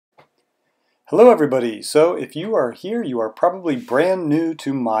Hello everybody! So if you are here, you are probably brand new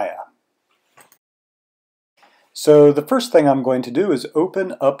to Maya. So the first thing I'm going to do is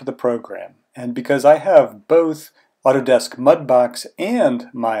open up the program. And because I have both Autodesk Mudbox and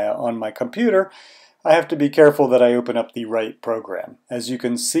Maya on my computer, I have to be careful that I open up the right program. As you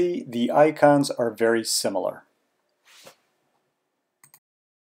can see, the icons are very similar.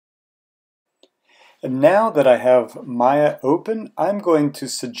 And now that I have Maya open, I'm going to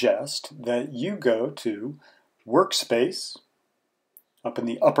suggest that you go to Workspace, up in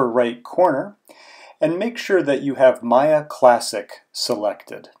the upper right corner, and make sure that you have Maya Classic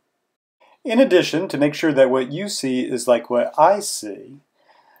selected. In addition, to make sure that what you see is like what I see,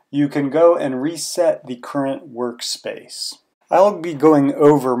 you can go and reset the current workspace. I'll be going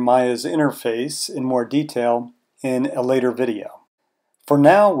over Maya's interface in more detail in a later video. For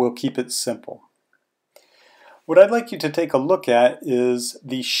now, we'll keep it simple. What I'd like you to take a look at is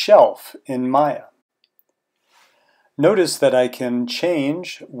the shelf in Maya. Notice that I can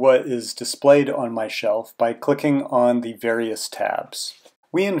change what is displayed on my shelf by clicking on the various tabs.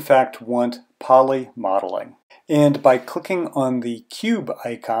 We in fact want poly modeling. And by clicking on the cube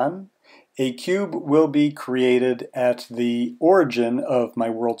icon, a cube will be created at the origin of my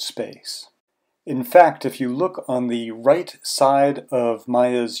world space. In fact, if you look on the right side of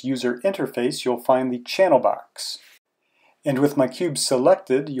Maya's user interface, you'll find the channel box. And with my cube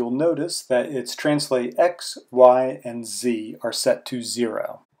selected, you'll notice that its translate X, Y, and Z are set to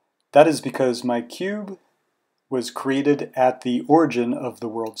 0. That is because my cube was created at the origin of the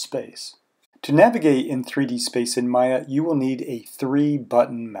world space. To navigate in 3D space in Maya, you will need a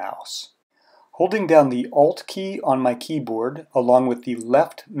 3-button mouse. Holding down the Alt key on my keyboard along with the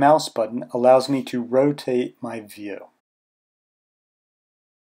left mouse button allows me to rotate my view.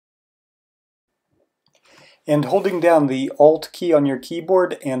 And holding down the Alt key on your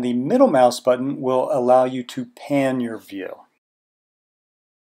keyboard and the middle mouse button will allow you to pan your view.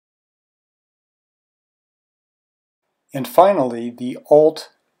 And finally, the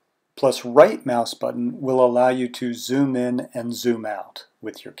Alt plus right mouse button will allow you to zoom in and zoom out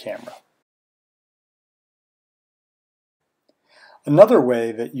with your camera. Another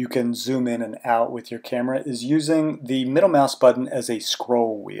way that you can zoom in and out with your camera is using the middle mouse button as a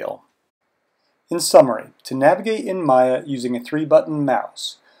scroll wheel. In summary, to navigate in Maya using a 3-button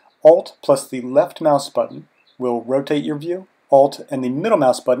mouse, Alt plus the left mouse button will rotate your view, Alt and the middle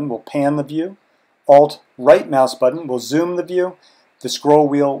mouse button will pan the view, Alt right mouse button will zoom the view, the scroll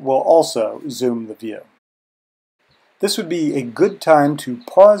wheel will also zoom the view. This would be a good time to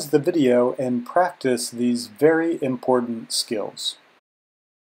pause the video and practice these very important skills.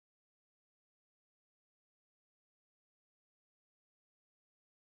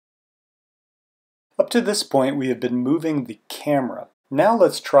 Up to this point, we have been moving the camera. Now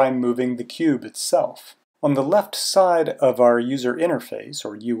let's try moving the cube itself. On the left side of our user interface,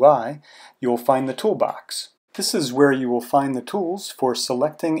 or UI, you will find the toolbox. This is where you will find the tools for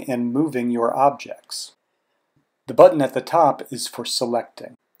selecting and moving your objects. The button at the top is for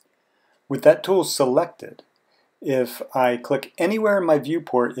selecting. With that tool selected, if I click anywhere in my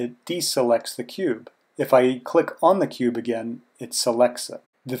viewport, it deselects the cube. If I click on the cube again, it selects it.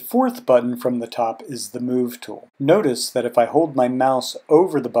 The fourth button from the top is the Move tool. Notice that if I hold my mouse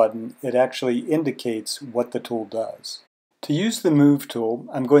over the button, it actually indicates what the tool does. To use the Move tool,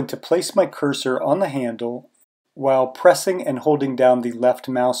 I'm going to place my cursor on the handle while pressing and holding down the left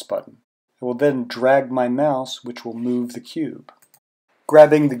mouse button. I will then drag my mouse, which will move the cube.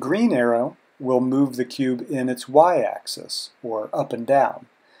 Grabbing the green arrow will move the cube in its y-axis, or up and down.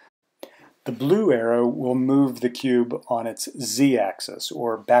 The blue arrow will move the cube on its z-axis,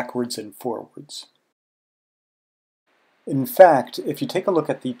 or backwards and forwards. In fact, if you take a look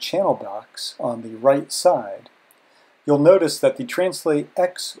at the channel box on the right side, you'll notice that the translate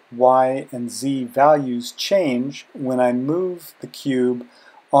X, Y, and Z values change when I move the cube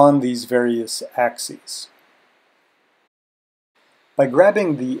on these various axes. By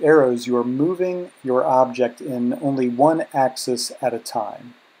grabbing the arrows, you are moving your object in only one axis at a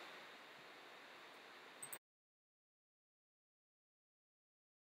time.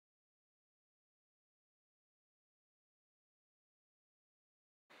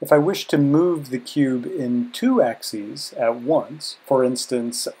 If I wish to move the cube in 2 axes at once, for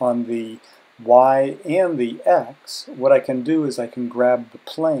instance on the Y and the X, what I can do is I can grab the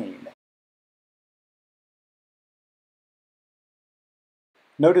plane.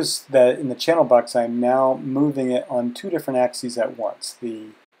 Notice that in the channel box I'm now moving it on 2 different axes at once, the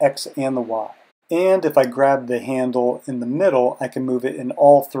X and the Y. And if I grab the handle in the middle, I can move it in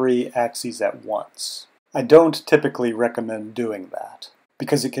all 3 axes at once. I don't typically recommend doing that.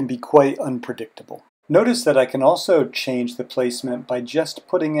 because it can be quite unpredictable. Notice that I can also change the placement by just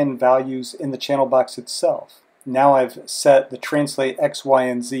putting in values in the channel box itself. Now I've set the translate X, Y,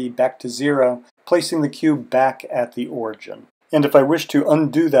 and Z back to 0, placing the cube back at the origin. And if I wish to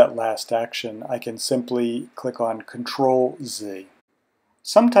undo that last action, I can simply click on Ctrl-Z.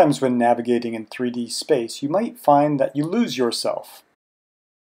 Sometimes when navigating in 3D space, you might find that you lose yourself.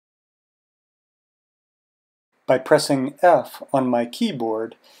 By pressing F on my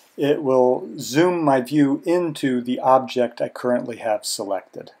keyboard, it will zoom my view into the object I currently have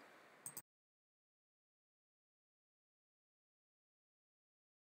selected.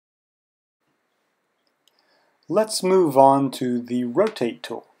 Let's move on to the Rotate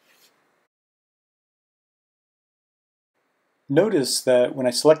tool. Notice that when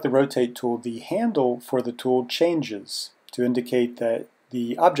I select the Rotate tool, the handle for the tool changes to indicate that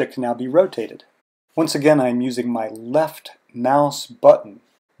the object can now be rotated. Once again, I'm using my left mouse button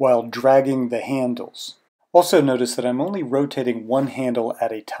while dragging the handles. Also notice that I'm only rotating one handle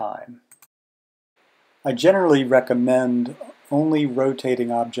at a time. I generally recommend only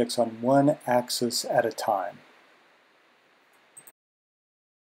rotating objects on one axis at a time.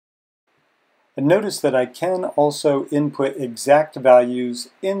 And notice that I can also input exact values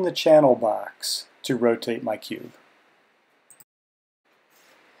in the channel box to rotate my cube.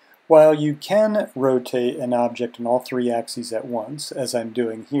 While you can rotate an object on all three axes at once, as I'm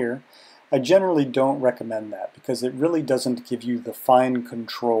doing here, I generally don't recommend that because it really doesn't give you the fine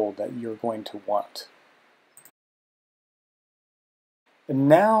control that you're going to want. And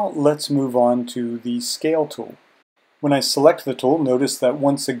now let's move on to the Scale tool. When I select the tool, notice that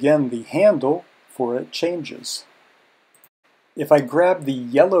once again the handle for it changes. If I grab the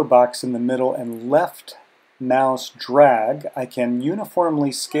yellow box in the middle and left mouse drag, I can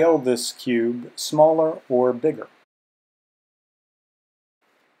uniformly scale this cube smaller or bigger.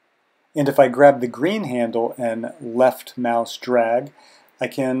 And if I grab the green handle and left mouse drag, I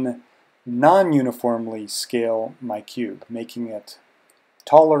can non-uniformly scale my cube, making it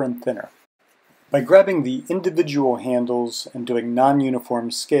taller and thinner. By grabbing the individual handles and doing non-uniform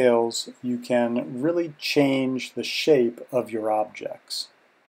scales, you can really change the shape of your objects.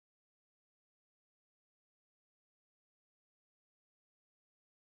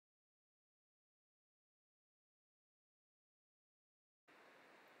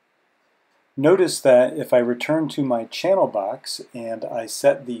 Notice that if I return to my channel box and I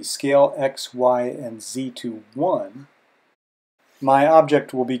set the scale X, Y, and Z to 1, my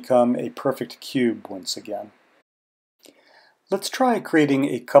object will become a perfect cube once again. Let's try creating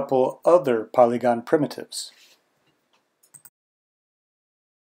a couple other polygon primitives.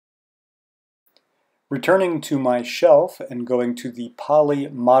 Returning to my shelf and going to the Poly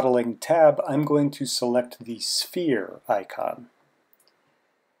Modeling tab, I'm going to select the sphere icon,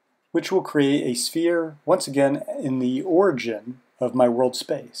 which will create a sphere, once again, in the origin of my world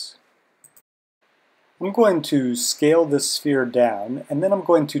space. I'm going to scale this sphere down, and then I'm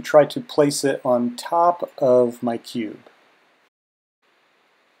going to try to place it on top of my cube.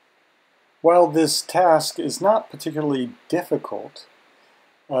 While this task is not particularly difficult,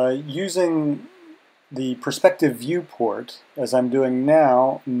 using the perspective viewport, as I'm doing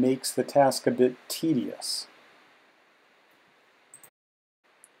now, makes the task a bit tedious.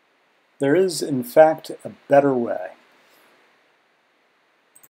 There is, in fact, a better way.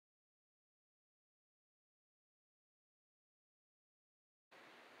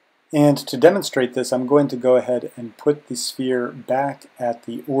 And to demonstrate this, I'm going to go ahead and put the sphere back at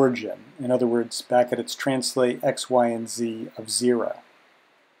the origin. In other words, back at its translate X, Y, and Z of 0.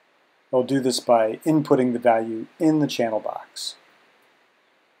 I'll do this by inputting the value in the channel box.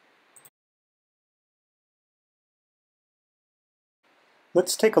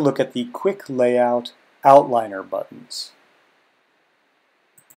 Let's take a look at the Quick Layout Outliner buttons.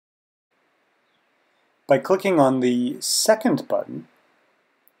 By clicking on the second button,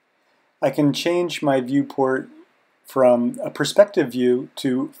 I can change my viewport from a perspective view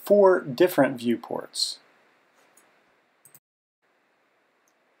to 4 different viewports.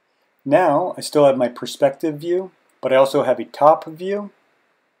 Now I still have my perspective view, but I also have a top view,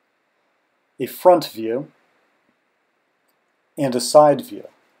 a front view, and a side view.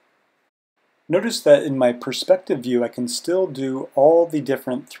 Notice that in my perspective view I can still do all the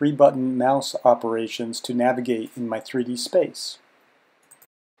different 3-button mouse operations to navigate in my 3D space.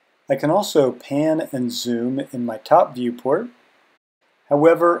 I can also pan and zoom in my top viewport.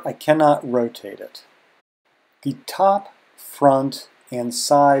 However, I cannot rotate it. The top, front, and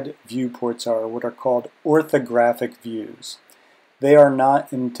side viewports are what are called orthographic views. They are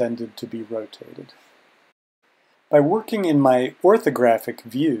not intended to be rotated. By working in my orthographic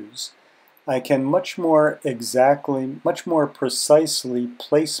views, I can much more precisely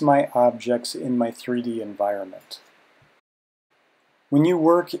place my objects in my 3D environment. When you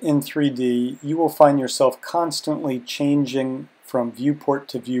work in 3D, you will find yourself constantly changing from viewport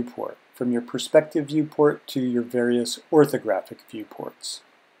to viewport, from your perspective viewport to your various orthographic viewports.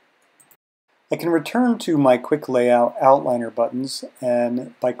 I can return to my quick layout outliner buttons,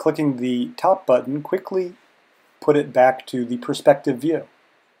 and by clicking the top button, quickly put it back to the perspective view.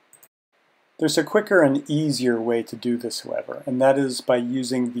 There's a quicker and easier way to do this, however, and that is by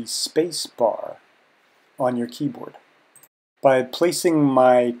using the space bar on your keyboard. By placing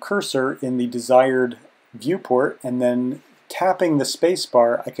my cursor in the desired viewport and then tapping the space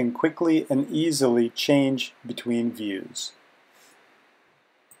bar, I can quickly and easily change between views.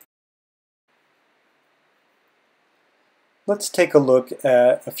 Let's take a look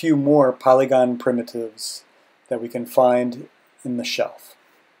at a few more polygon primitives that we can find in the shelf.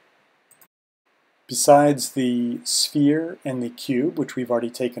 Besides the sphere and the cube, which we've already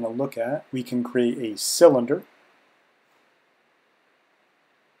taken a look at, we can create a cylinder,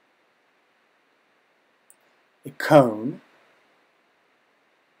 a cone,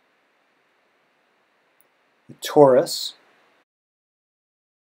 a torus,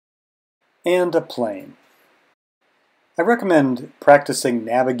 and a plane. I recommend practicing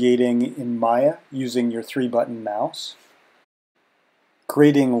navigating in Maya using your 3-button mouse,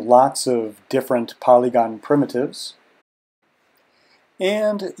 creating lots of different polygon primitives,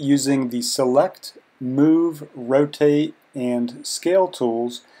 and using the select, move, rotate, and scale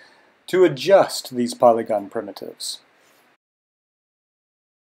tools to adjust these polygon primitives.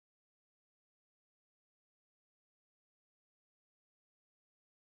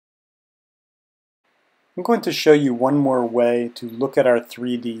 I'm going to show you one more way to look at our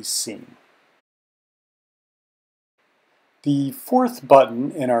 3D scene. The 4th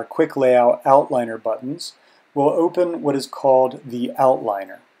button in our Quick Layout Outliner buttons will open what is called the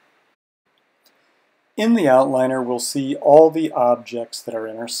Outliner. In the Outliner, we'll see all the objects that are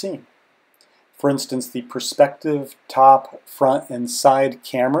in our scene. For instance, the perspective, top, front, and side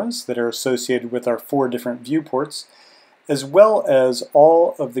cameras that are associated with our 4 different viewports, as well as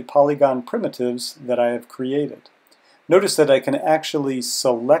all of the polygon primitives that I have created. Notice that I can actually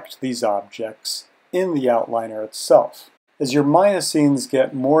select these objects in the outliner itself. As your Maya scenes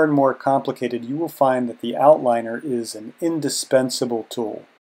get more and more complicated, you will find that the outliner is an indispensable tool.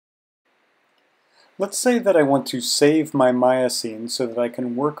 Let's say that I want to save my Maya scene so that I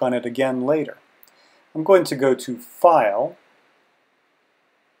can work on it again later. I'm going to go to File,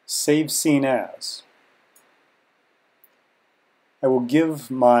 Save Scene As. I will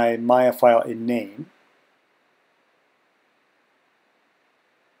give my Maya file a name.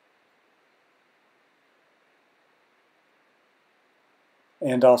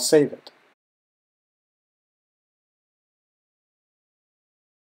 And I'll save it.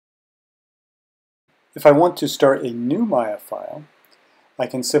 If I want to start a new Maya file, I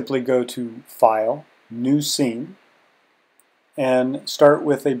can simply go to File, New Scene, and start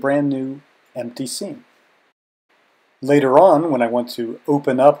with a brand new empty scene. Later on, when I want to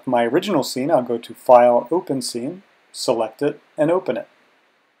open up my original scene, I'll go to File, Open Scene, select it, and open it.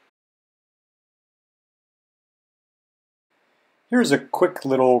 Here's a quick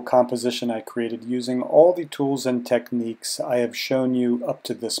little composition I created using all the tools and techniques I have shown you up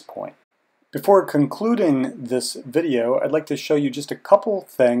to this point. Before concluding this video, I'd like to show you just a couple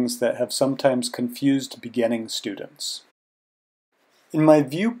things that have sometimes confused beginning students. In my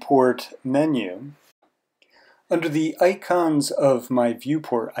Viewport menu, under the icons of my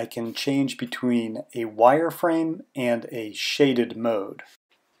viewport, I can change between a wireframe and a shaded mode.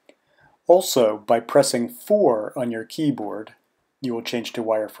 Also, by pressing 4 on your keyboard, you will change to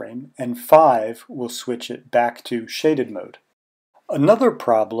wireframe, and 5 will switch it back to shaded mode. Another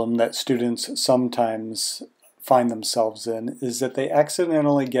problem that students sometimes find themselves in is that they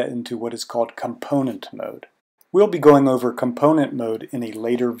accidentally get into what is called component mode. We'll be going over component mode in a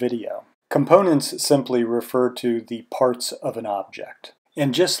later video. Components simply refer to the parts of an object.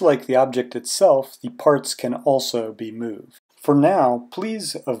 And just like the object itself, the parts can also be moved. For now,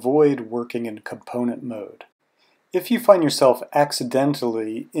 please avoid working in component mode. If you find yourself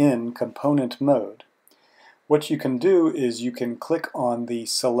accidentally in component mode, what you can do is you can click on the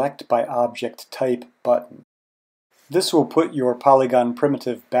Select by Object Type button. This will put your polygon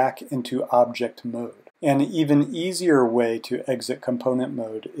primitive back into object mode. An even easier way to exit component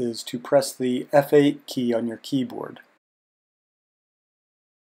mode is to press the F8 key on your keyboard.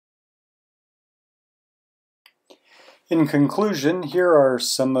 In conclusion, here are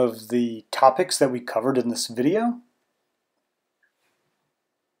some of the topics that we covered in this video.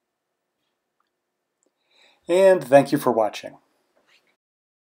 And thank you for watching.